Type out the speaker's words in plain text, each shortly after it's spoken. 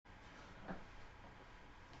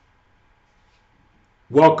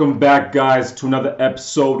Welcome back, guys, to another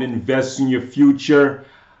episode Invest in Your Future.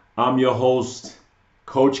 I'm your host,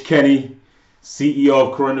 Coach Kenny, CEO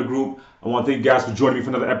of Corinna Group. I want to thank you guys for joining me for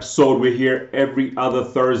another episode. We're here every other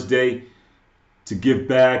Thursday to give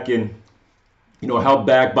back and help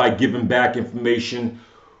back by giving back information,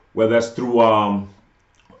 whether that's through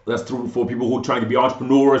for people who are trying to be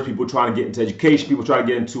entrepreneurs, people trying to get into education, people trying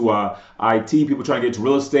to get into IT, people trying to get into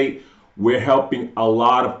real estate. We're helping a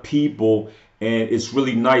lot of people, and it's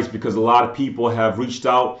really nice because a lot of people have reached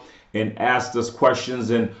out and asked us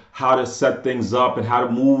questions and how to set things up and how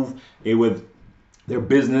to move with their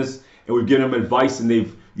business, and we've given them advice, and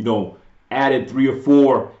they've added 3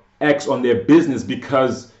 or 4x on their business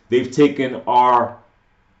because they've taken our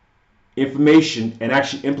information and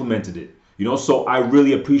actually implemented it. So I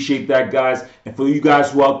really appreciate that, guys. And for you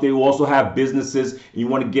guys who out there who also have businesses and you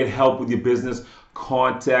want to get help with your business,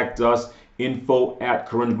 contact us.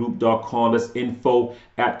 info@CorinnaGroup.com. That's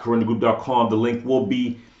info@CorinnaGroup.com. The link will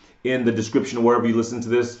be in the description wherever you listen to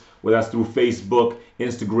this, whether that's through Facebook,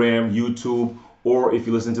 Instagram, YouTube, or if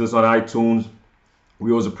you listen to this on iTunes. We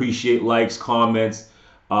always appreciate likes, comments,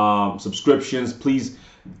 subscriptions. Please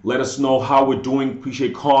let us know how we're doing.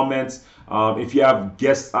 Appreciate comments. If you have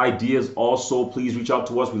guest ideas also, please reach out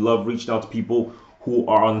to us. We love reaching out to people who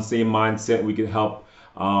are on the same mindset. We can help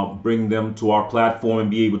bring them to our platform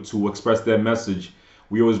and be able to express their message.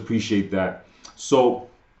 We always appreciate that. So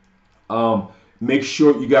make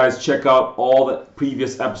sure you guys check out all the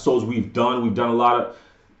previous episodes we've done. We've done a lot of,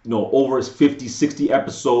 over 50, 60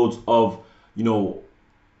 episodes of,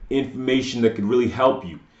 information that could really help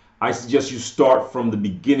you. I suggest you start from the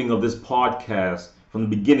beginning of this podcast, from the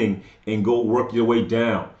beginning, and go work your way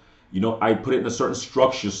down. I put it in a certain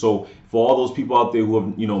structure. So for all those people out there who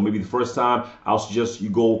have, maybe the first time, I'll suggest you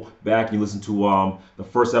go back and you listen to the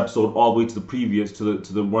first episode all the way to the previous, to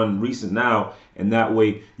the one recent now, and that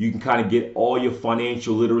way you can kind of get all your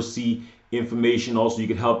financial literacy information. Also, you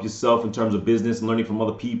can help yourself in terms of business and learning from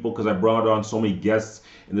other people, because I brought on so many guests,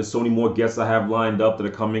 and there's so many more guests I have lined up that are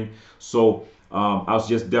coming. So I'll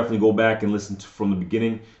suggest definitely go back and listen from the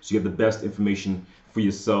beginning so you get the best information for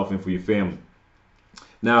yourself and for your family.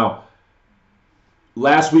 Now,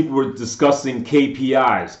 last week we were discussing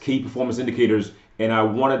KPIs, key performance indicators, and I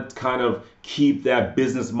want to kind of keep that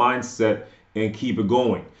business mindset and keep it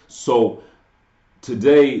going. So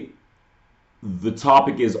today, the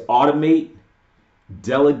topic is automate,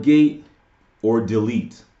 delegate, or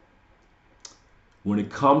delete. When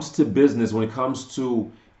it comes to business, when it comes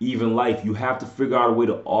to even life, you have to figure out a way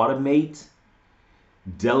to automate,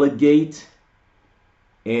 delegate,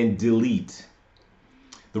 and delete.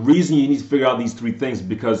 The reason you need to figure out these 3 things is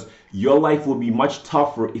because your life will be much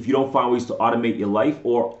tougher if you don't find ways to automate your life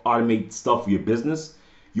or automate stuff for your business.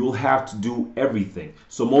 You will have to do everything.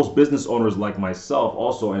 So most business owners like myself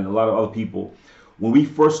also, and a lot of other people, when we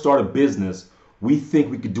first start a business, we think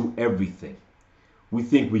we could do everything. We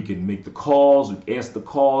think we can make the calls, answer the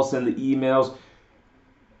calls, send the emails.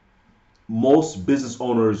 Most business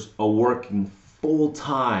owners are working full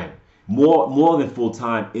time, more than full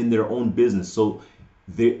time in their own business. So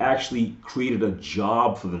they actually created a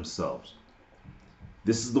job for themselves.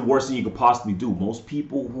 This is the worst thing you could possibly do. Most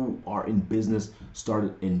people who are in business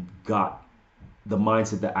started and got the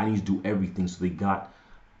mindset that I need to do everything. So they got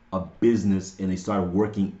a business and they started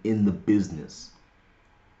working in the business.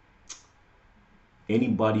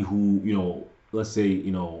 Anybody who, let's say,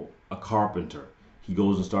 a carpenter, he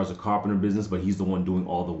goes and starts a carpenter business, but he's the one doing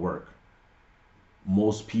all the work.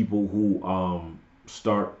 Most people who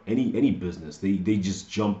start any business, they just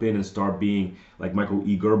jump in and start being, like Michael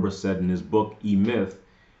E. Gerber said in his book E-Myth,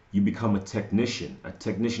 you become a technician. A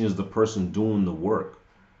technician is the person doing the work.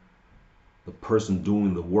 The person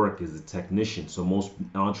doing the work is the technician. So most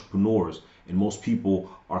entrepreneurs and most people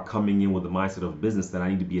are coming in with the mindset of business that I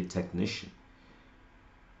need to be a technician,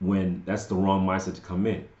 when that's the wrong mindset to come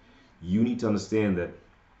in. You need to understand that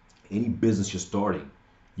any business you're starting,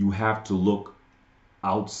 you have to look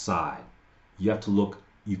outside. You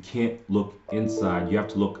can't look inside. You have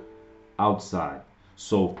to look outside.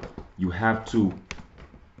 So you have to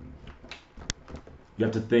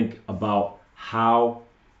think about how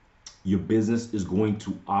your business is going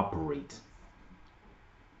to operate.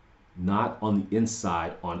 Not on the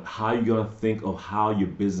inside, on how you're going to think of how your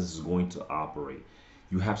business is going to operate.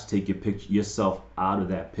 You have to take yourself out of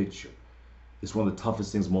that picture. It's one of the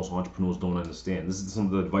toughest things most entrepreneurs don't understand. This is some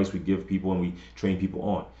of the advice we give people and we train people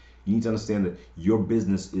on. You need to understand that your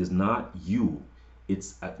business is not you.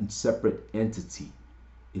 It's a separate entity.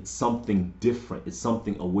 It's something different. It's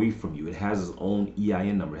something away from you. It has its own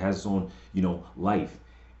EIN number. It has its own, life.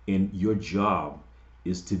 And your job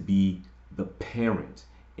is to be the parent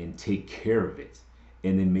and take care of it,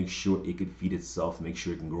 and then make sure it can feed itself, make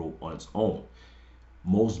sure it can grow on its own.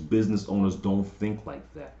 Most business owners don't think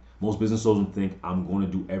like that. Most business owners think, I'm going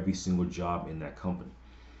to do every single job in that company.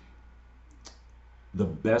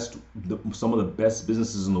 Some of the best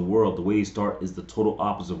businesses in the world, the way they start is the total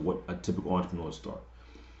opposite of what a typical entrepreneur start.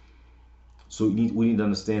 So we need to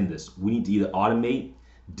understand this. We need to either automate,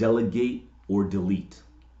 delegate, or delete.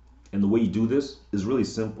 And the way you do this is really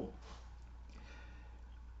simple.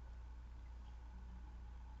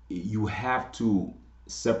 You have to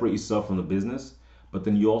separate yourself from the business, but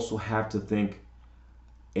then you also have to think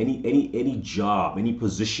any job, any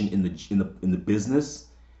position in the business,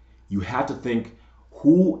 you have to think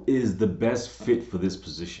who is the best fit for this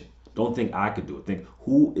position. Don't think I could do it. Think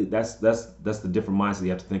that's the different mindset you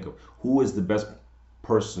have to think of. Who is the best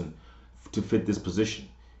person to fit this position?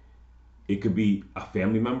 It could be a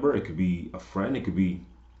family member, it could be a friend, it could be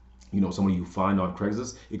somebody you find on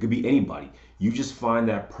Craigslist. It could be anybody. You just find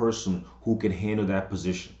that person who can handle that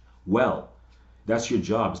position well. That's your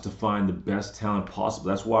job, is to find the best talent possible.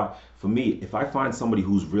 That's why, for me, if I find somebody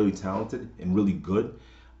who's really talented and really good,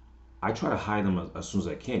 I try to hire them as soon as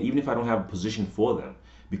I can, even if I don't have a position for them,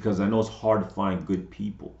 because I know it's hard to find good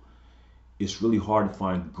people. It's really hard to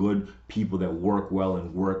find good people that work well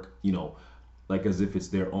and work, like as if it's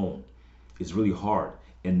their own. It's really hard.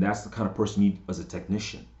 And that's the kind of person you need as a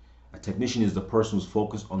technician. A technician is the person who's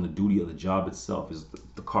focused on the duty of the job itself, is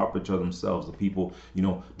the carpenter themselves, the people,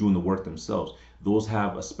 doing the work themselves. Those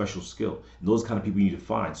have a special skill. And those kind of people you need to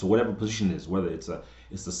find. So whatever position it is, whether it's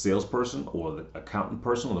the salesperson or the accountant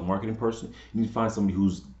person or the marketing person, you need to find somebody who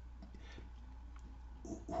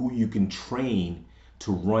you can train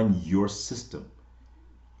to run your system.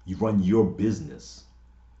 You run your business.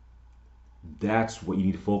 That's what you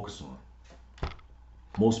need to focus on.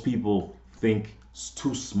 Most people think it's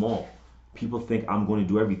too small. People think I'm going to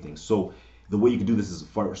do everything. So the way you can do this is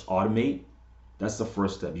first automate. That's the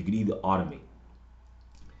first step. You can either automate.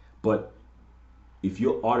 But if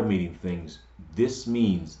you're automating things, this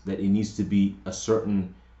means that it needs to be a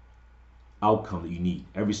certain outcome that you need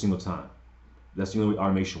every single time. That's the only way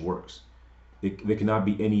automation works. There cannot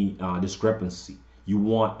be any discrepancy. You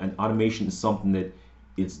want an automation is something that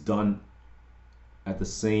it's done at the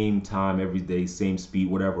same time every day, same speed,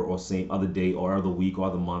 whatever, or same other day or other week or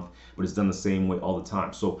other month, but it's done the same way all the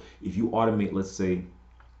time. So if you automate, let's say,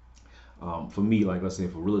 for me, like let's say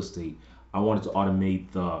for real estate, I wanted to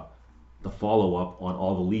automate the follow-up on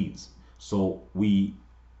all the leads. So we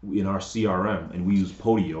in our CRM, and we use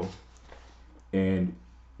Podio, and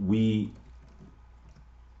we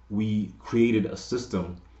created a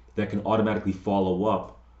system that can automatically follow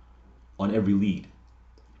up on every lead.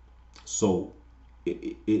 So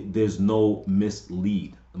there's no missed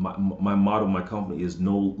lead. My motto, my company is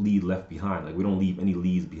no lead left behind. Like, we don't leave any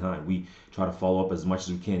leads behind. We try to follow up as much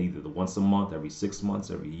as we can, either once a month, every 6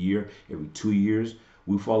 months, every year, every 2 years.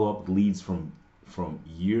 We follow up leads from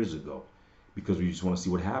years ago because we just want to see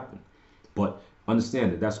what happened. But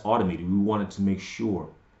understand that that's automated. We wanted to make sure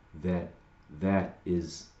that that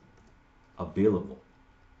is available.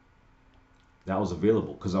 That was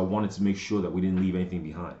available because I wanted to make sure that we didn't leave anything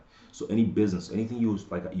behind. So any business, anything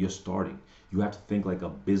you're starting, you have to think like a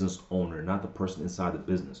business owner, not the person inside the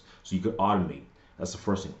business. So you could automate. That's the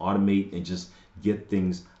first thing. Automate and just get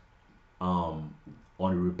things on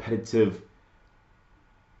a repetitive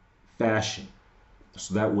fashion.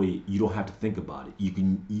 So that way you don't have to think about it. You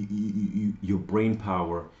can your brain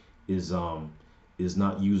power is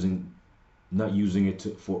not using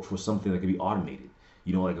it for something that can be automated.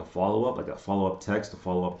 Like a follow-up text, a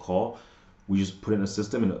follow-up call. We just put in a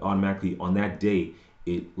system, and automatically on that day,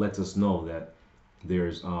 it lets us know that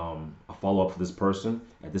there's a follow-up for this person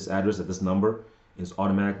at this address, at this number. And it's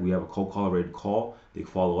automatic. We have a cold caller ready to call. They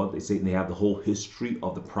follow up. They say they have the whole history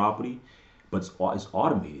of the property, but it's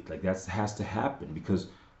automated. Like, that has to happen because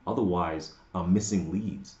otherwise I'm missing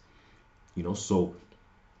leads. So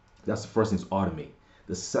that's the first thing, is automate.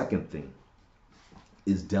 The second thing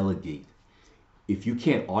is delegate. If you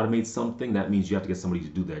can't automate something, that means you have to get somebody to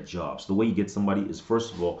do that job. So the way you get somebody is,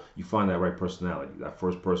 first of all, you find that right personality, that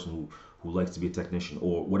first person who likes to be a technician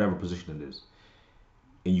or whatever position it is.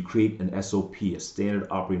 And you create an SOP, a standard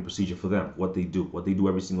operating procedure for them, what they do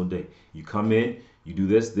every single day. You come in, you do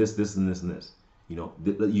this, and this, and this.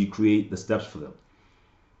 You create the steps for them.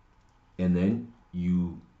 And then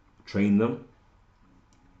you train them.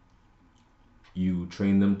 You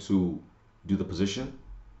train them to do the position.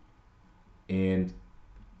 And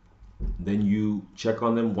then you check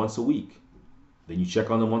on them once a week. Then you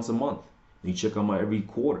check on them once a month. Then you check on them every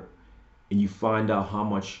quarter. And you find out how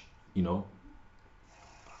much,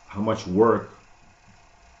 how much work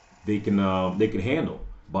they can handle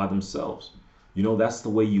by themselves. You know, that's the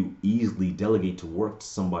way you easily delegate to work to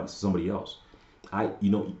somebody else.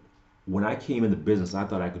 You know, when I came into business, I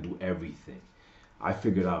thought I could do everything. I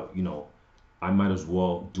figured out, you know, I might as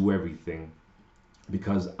well do everything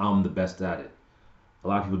because I'm the best at it. A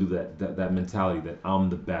lot of people do that mentality that I'm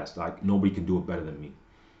the best. Like nobody can do it better than me.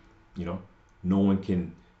 You know, no one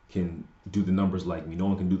can do the numbers like me. No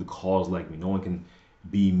one can do the calls like me. No one can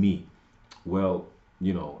be me. Well,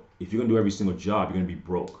 you know, if you're gonna do every single job, you're gonna be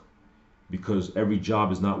broke because every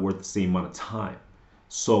job is not worth the same amount of time.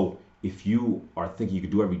 So if you are thinking you could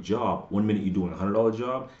do every job, one minute you're doing $100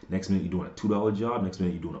 job, next minute you're doing a $2 job, next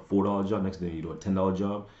minute you're doing a $4 job, next minute you're doing a $10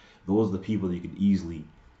 job. Those are the people that you could easily,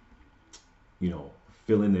 you know,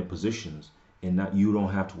 fill in their positions, and not you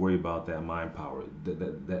don't have to worry about that mind power,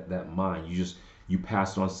 that mind. You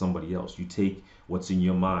pass it on to somebody else. You take what's in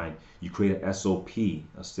your mind, you create an SOP,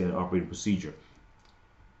 a standard operating procedure,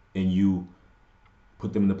 and you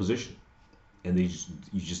put them in the position, and you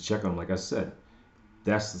just check on them. Like I said,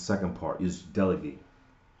 that's the second part is delegate.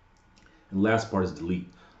 And the last part is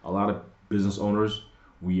delete. A lot of business owners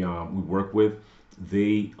we work with,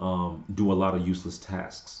 they do a lot of useless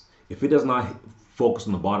tasks. If it does not focus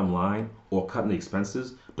on the bottom line or cutting the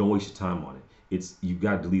expenses, don't waste your time on it. It's you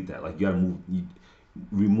got to delete that. Like you got to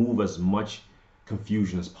remove as much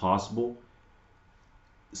confusion as possible.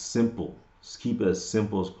 Simple. Just keep it as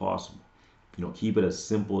simple as possible. You know, keep it as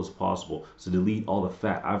simple as possible. So delete all the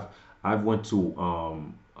fat. I've went to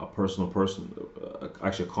a personal person,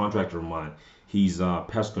 actually a contractor of mine. He's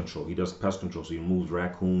pest control. He does pest control, so he removes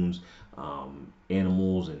raccoons,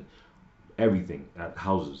 animals, and everything at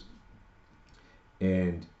houses.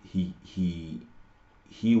 And he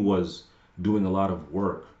was doing a lot of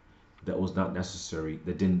work that was not necessary,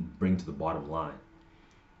 that didn't bring to the bottom line.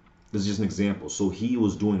 This is just an example. So he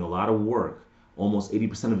was doing a lot of work. Almost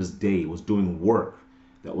 80% of his day was doing work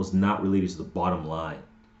that was not related to the bottom line.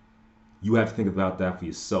 You have to think about that for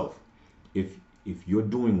yourself. If if you're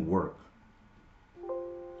doing work,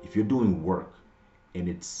 if you're doing work and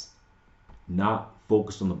it's not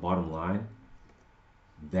focused on the bottom line,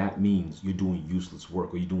 that means you're doing useless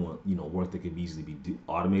work, or you're doing, you know, work that could easily be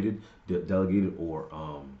automated, delegated, or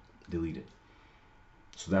deleted.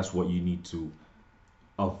 So that's what you need to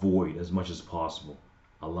avoid as much as possible.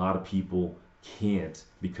 A lot of people can't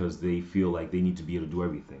because they feel like they need to be able to do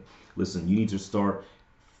everything. Listen, you need to start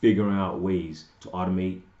figuring out ways to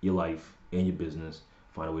automate your life and your business.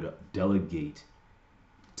 Find a way to delegate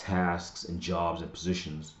tasks and jobs and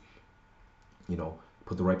positions. You know,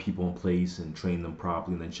 put the right people in place and train them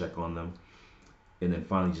properly, and then check on them. And then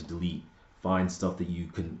finally, just delete. Find stuff that you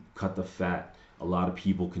can cut the fat. A lot of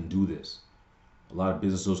people can do this. A lot of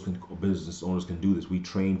business owners can do this. We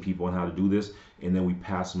train people on how to do this, and then we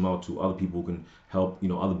pass them out to other people who can help, you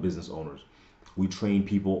know, other business owners. We train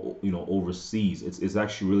people, you know, overseas. It's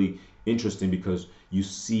actually really interesting because you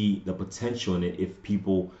see the potential in it if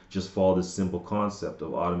people just follow this simple concept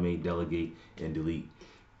of automate, delegate, and delete.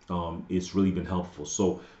 It's really been helpful.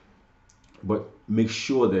 So, but make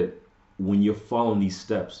sure that when you're following these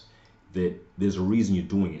steps, that there's a reason you're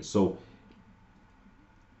doing it. So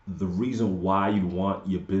the reason why you want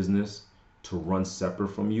your business to run separate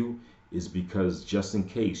from you is because just in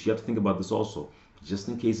case, you have to think about this also, just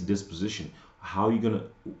in case of disposition, how are you gonna,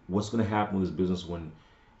 what's gonna happen with this business when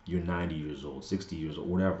you're 90 years old, 60 years old,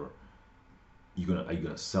 whatever? Are you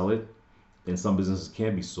gonna sell it? And some businesses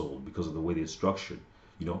can be sold because of the way they're structured,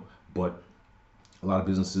 you know, but a lot of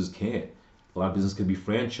businesses can't. A lot of businesses could be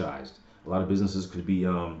franchised. A lot of businesses could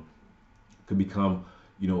become,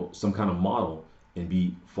 you know, some kind of model and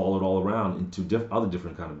be followed all around into other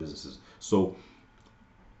different kind of businesses. So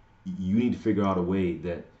you need to figure out a way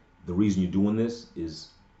that the reason you're doing this is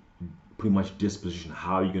pretty much disposition.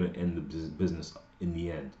 How are you going to end the business in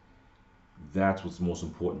the end? That's what's most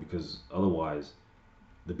important, because otherwise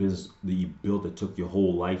the business that you built that took your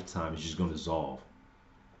whole lifetime is just going to dissolve,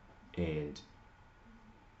 and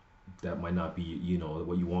that might not be, you know,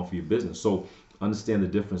 what you want for your business. So understand the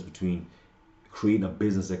difference between creating a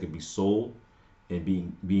business that can be sold and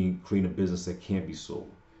being creating a business that can't be sold.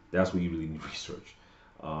 That's what you really need to research.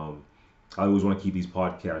 I always want to keep these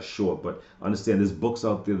podcasts short, but understand there's books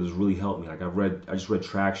out there that's really helped me. Like I just read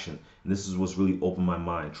Traction, and this is what's really opened my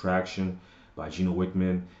mind. Traction by Gino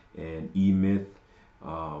Wickman, and E-Myth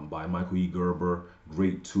by Michael E. Gerber.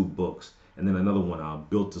 Great two books. And then another one,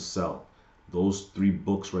 Built to Sell. Those three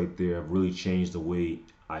books right there have really changed the way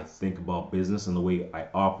I think about business and the way I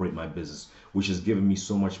operate my business, which has given me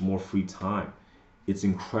so much more free time. It's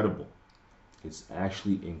incredible. It's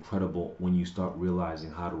actually incredible when you start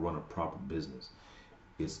realizing how to run a proper business.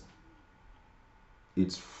 it's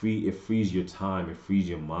it's free. It frees your time. It frees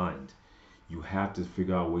your mind. You have to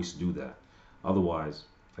figure out ways to do that. Otherwise,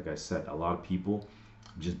 like I said, a lot of people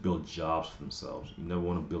just build jobs for themselves. You never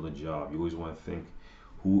want to build a job. You always want to think,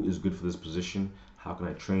 who is good for this position? How can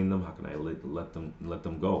I train them? How can I let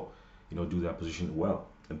them go? Do that position well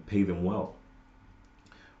and pay them well,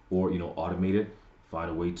 or automate it. Find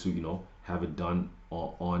a way to have it done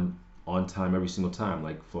on time every single time.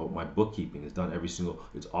 Like for my bookkeeping, it's done every single.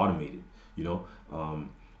 It's automated. You know.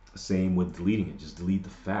 Same with deleting it. Just delete the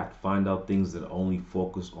fact. Find out things that only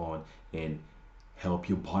focus on and help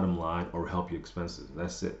your bottom line or help your expenses.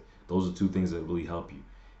 That's it. Those are two things that really help you.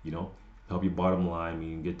 You know, help your bottom line,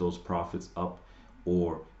 meaning get those profits up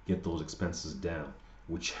or get those expenses down.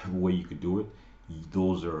 Whichever way you could do it,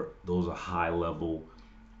 those are high level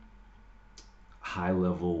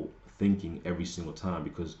thinking every single time,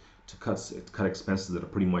 because to cut expenses that are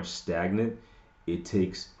pretty much stagnant, it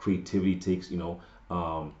takes creativity, takes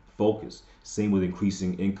focus. Same with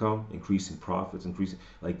increasing income, increasing profits, increasing,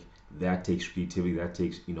 like, that takes creativity, that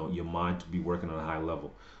takes your mind to be working on a high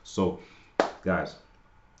level. So guys,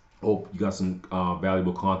 hope you got some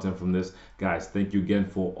valuable content from this. Guys, thank you again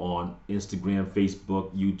for on Instagram,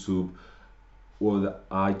 Facebook, YouTube, or the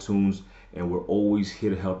iTunes, and we're always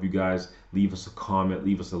here to help you guys. Leave us a comment,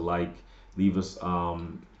 leave us a like, leave us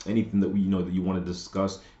anything that that you want to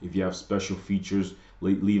discuss. If you have special features,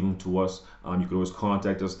 leave them to us. You can always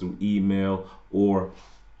contact us through email or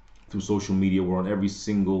through social media. We're on every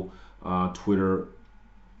single Twitter,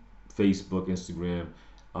 Facebook, Instagram.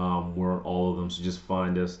 We're on all of them. So just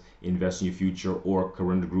find us, Invest in Your Future or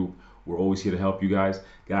Corinda Group. We're always here to help you guys.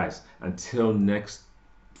 Guys, until next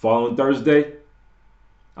following Thursday,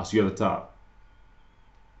 I'll see you at the top.